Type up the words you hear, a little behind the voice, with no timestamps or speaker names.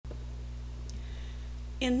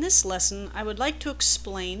In this lesson, I would like to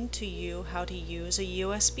explain to you how to use a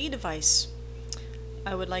USB device.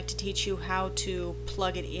 I would like to teach you how to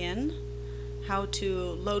plug it in, how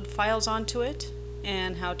to load files onto it,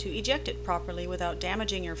 and how to eject it properly without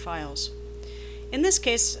damaging your files. In this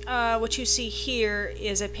case, what you see here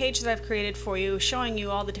is a page that I've created for you showing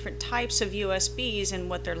you all the different types of USBs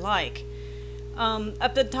and what they're like. Up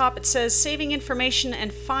at the top it says saving information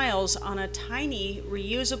and files on a tiny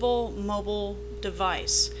reusable mobile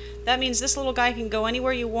device. That means this little guy can go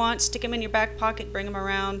anywhere you want, stick him in your back pocket, bring him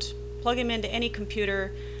around, plug him into any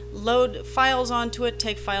computer, load files onto it,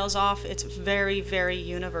 take files off. It's very, very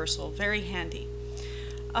universal, very handy.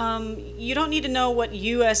 You don't need to know what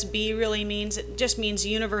USB really means. It just means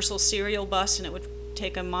universal serial bus, and it would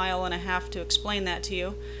take a mile and a half to explain that to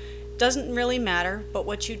you. Doesn't really matter, but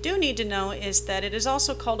what you do need to know is that it is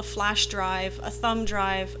also called a flash drive, a thumb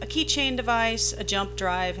drive, a keychain device, a jump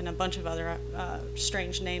drive, and a bunch of other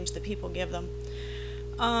strange names that people give them.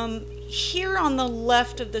 Here on the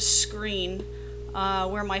left of the screen,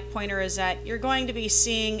 where my pointer is at, you're going to be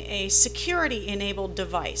seeing a security-enabled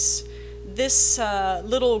device. This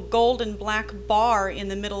little gold and black bar in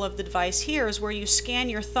the middle of the device here is where you scan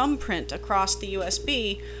your thumbprint across the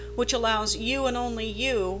USB, which allows you and only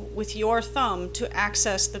you with your thumb to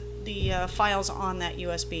access the files on that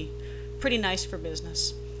USB. Pretty nice for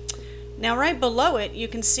business. Now right below it you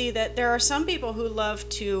can see that there are some people who love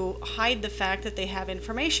to hide the fact that they have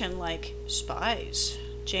information, like spies.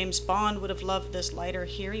 James Bond would have loved this lighter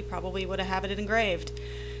here. He probably would have had it engraved.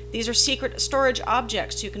 These are secret storage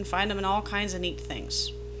objects. You can find them in all kinds of neat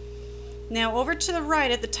things. Now over to the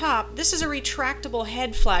right at the top, this is a retractable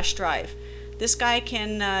head flash drive. This guy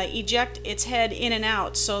can eject its head in and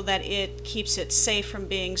out so that it keeps it safe from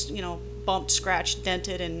being, bumped, scratched,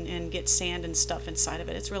 dented, and get sand and stuff inside of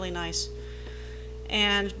it. It's really nice.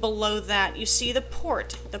 And below that you see the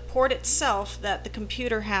port itself that the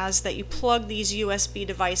computer has that you plug these USB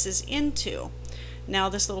devices into. Now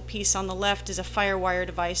this little piece on the left is a FireWire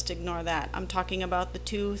device. To ignore that. I'm talking about the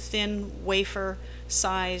two thin wafer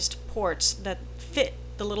sized ports that fit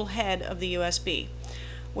the little head of the USB.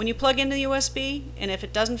 When you plug into the USB, and if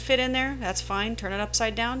it doesn't fit in there, that's fine. Turn it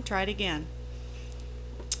upside down, try it again.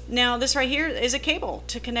 Now this right here is a cable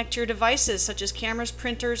to connect your devices such as cameras,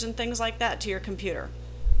 printers, and things like that to your computer.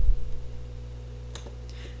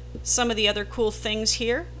 Some of the other cool things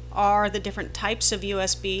here are the different types of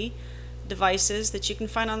USB devices that you can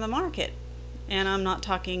find on the market. And I'm not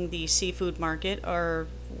talking the seafood market, or,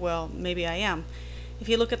 well, maybe I am. If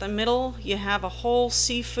you look at the middle, you have a whole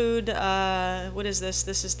seafood, what is this?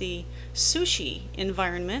 This is the sushi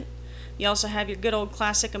environment. You also have your good old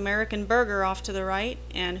classic American burger off to the right,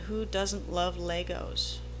 and who doesn't love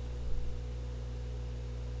Legos?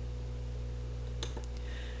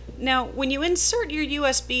 Now, when you insert your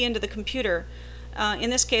USB into the computer, in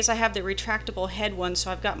this case I have the retractable head one,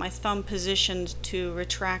 so I've got my thumb positioned to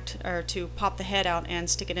retract, or to pop the head out and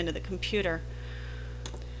stick it into the computer.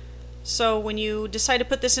 So when you decide to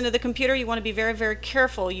put this into the computer, you want to be very, very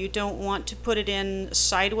careful. You don't want to put it in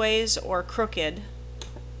sideways or crooked.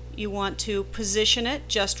 You want to position it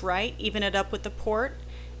just right, even it up with the port,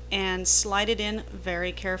 and slide it in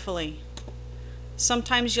very carefully.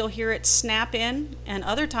 Sometimes you'll hear it snap in, and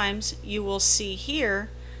other times you will see here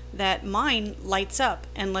that mine lights up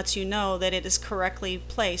and lets you know that it is correctly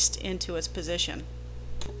placed into its position.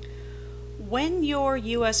 When your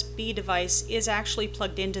USB device is actually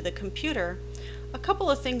plugged into the computer, a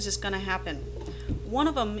couple of things is going to happen. One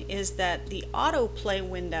of them is that the autoplay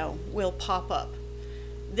window will pop up.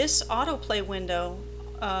 This autoplay window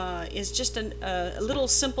is just a little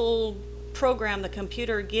simple program the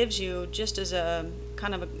computer gives you just as a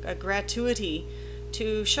kind of a gratuity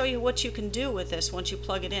to show you what you can do with this once you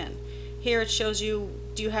plug it in. Here it shows you,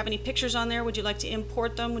 do you have any pictures on there? Would you like to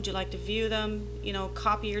import them? Would you like to view them?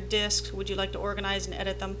 Copy your disks? Would you like to organize and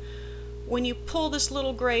edit them? When you pull this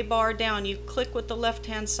little gray bar down, you click with the left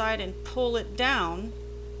hand side and pull it down.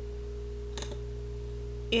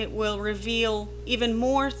 It will reveal even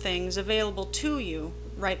more things available to you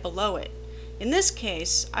right below it. In this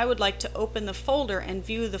case, I would like to open the folder and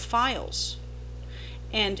view the files.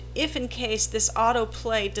 And if in case this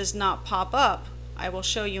autoplay does not pop up, I will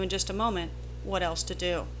show you in just a moment what else to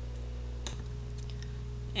do.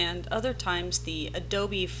 And other times the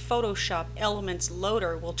Adobe Photoshop Elements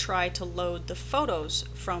loader will try to load the photos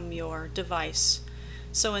from your device.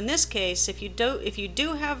 So in this case, if you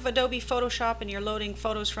do have Adobe Photoshop and you're loading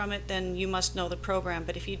photos from it, then you must know the program.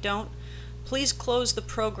 But if you don't, please close the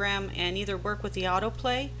program and either work with the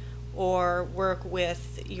autoplay or work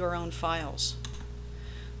with your own files.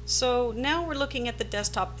 So now we're looking at the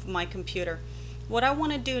desktop of my computer. What I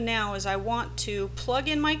want to do now is I want to plug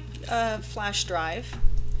in my flash drive,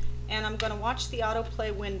 and I'm going to watch the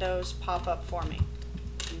autoplay windows pop up for me.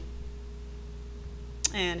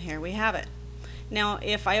 And here we have it. Now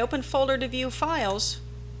if I open folder to view files,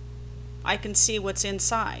 I can see what's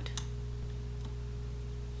inside.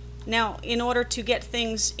 Now in order to get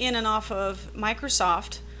things in and off of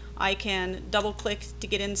Microsoft, I can double click to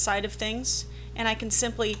get inside of things, and I can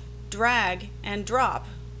simply drag and drop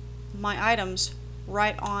my items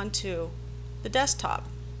right onto the desktop.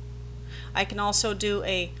 I can also do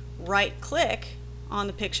a right click on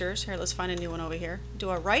the pictures. Here, let's find a new one over here. Do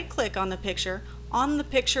a right click on the picture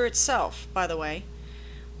itself, by the way.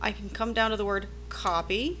 I can come down to the word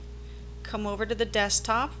copy, come over to the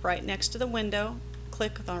desktop right next to the window,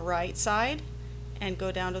 click the right side, and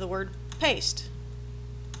go down to the word paste.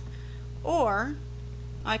 Or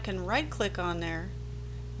I can right click on there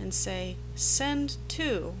and say send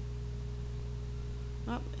to.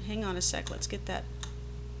 Oh, hang on a sec, let's get that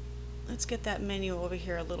menu over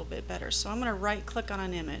here a little bit better. So I'm going to right click on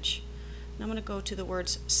an image, and I'm going to go to the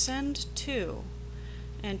words send to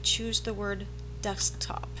and choose the word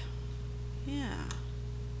desktop. Yeah,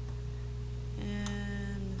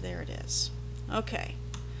 and there it is. Okay,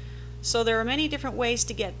 so there are many different ways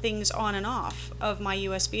to get things on and off of my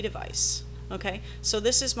USB device. Okay, so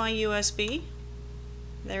this is my USB.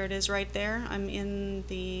 There it is right there. I'm in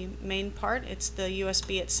the main part. It's the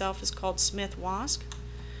USB itself is called Smith Wask.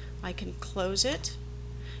 I can close it.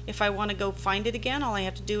 If I want to go find it again, all I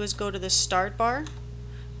have to do is go to the start bar,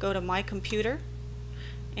 go to my computer,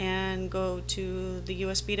 and go to the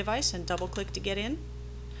USB device and double click to get in.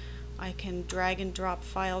 I can drag and drop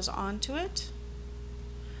files onto it.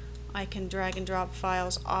 I can drag and drop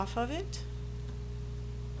files off of it.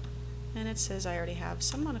 And it says I already have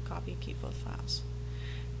some. I'm going to copy and keep both files.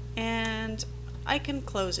 And I can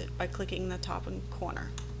close it by clicking the top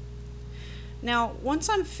corner. Now once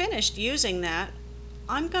I'm finished using that,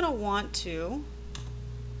 I'm going to want to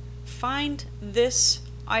find this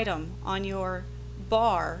item on your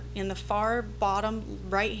bar in the far bottom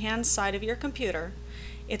right hand side of your computer.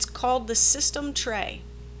 It's called the system tray.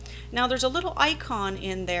 Now there's a little icon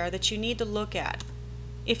in there that you need to look at.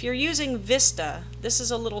 If you're using Vista, this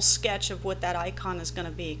is a little sketch of what that icon is going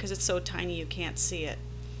to be because it's so tiny you can't see it.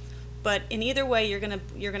 But in either way, you're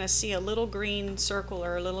gonna see a little green circle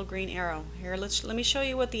or a little green arrow. Here, let me show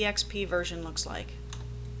you what the XP version looks like.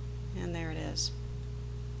 And there it is.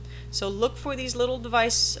 So look for these little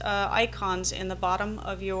device icons in the bottom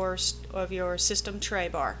of your system tray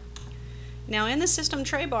bar. Now in the system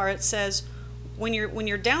tray bar, it says when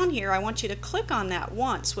you're down here, I want you to click on that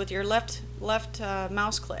once with your left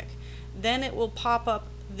mouse click. Then it will pop up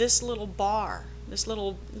this little bar, this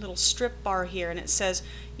little strip bar here, and it says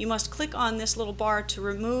you must click on this little bar to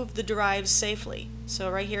remove the drives safely. So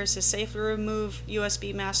right here it says safely remove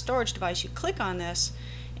USB mass storage device. You click on this,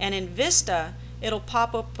 and in Vista it'll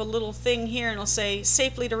pop up a little thing here and it'll say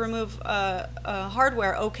safely to remove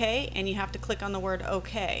hardware, OK, and you have to click on the word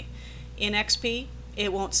OK. In XP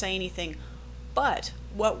it won't say anything, but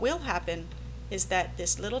what will happen is that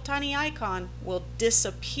this little tiny icon will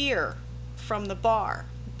disappear from the bar.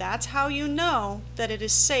 That's how you know that it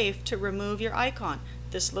is safe to remove your icon.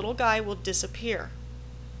 This little guy will disappear.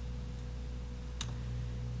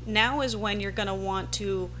 Now is when you're going to want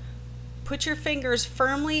to put your fingers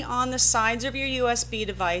firmly on the sides of your USB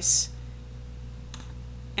device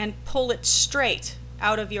and pull it straight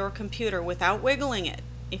out of your computer without wiggling it.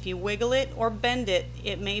 If you wiggle it or bend it,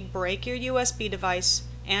 it may break your USB device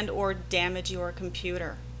and or damage your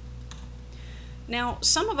computer. Now,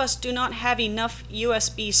 some of us do not have enough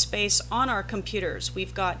USB space on our computers.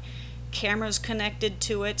 We've got cameras connected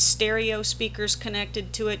to it, stereo speakers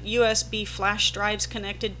connected to it, USB flash drives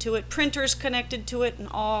connected to it, printers connected to it, and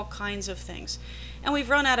all kinds of things. And we've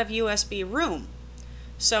run out of USB room.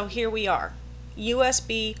 So here we are,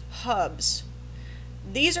 USB hubs.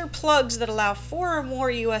 These are plugs that allow 4 or more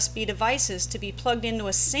USB devices to be plugged into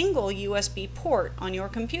a single USB port on your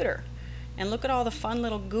computer. And look at all the fun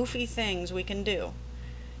little goofy things we can do.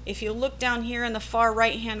 If you look down here in the far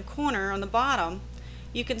right hand corner on the bottom,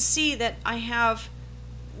 you can see that I have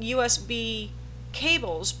USB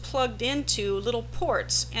cables plugged into little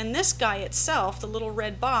ports, and this guy itself, the little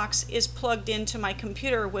red box, is plugged into my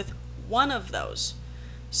computer with one of those.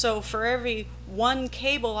 So for every one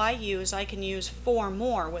cable I use, I can use 4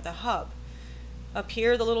 more with a hub. Up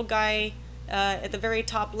here, the little guy at the very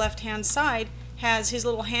top left hand side has his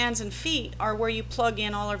little hands and feet are where you plug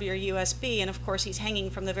in all of your USB, and of course he's hanging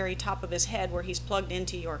from the very top of his head where he's plugged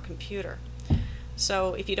into your computer.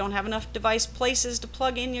 So if you don't have enough device places to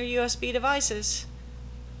plug in your USB devices,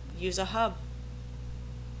 use a hub.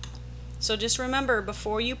 So just remember,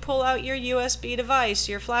 before you pull out your USB device,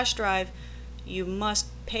 your flash drive, you must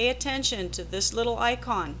pay attention to this little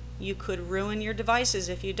icon. You could ruin your devices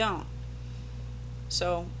if you don't.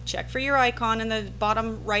 So check for your icon in the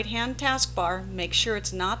bottom right-hand taskbar, make sure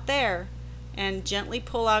it's not there, and gently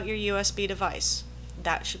pull out your USB device.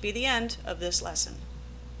 That should be the end of this lesson.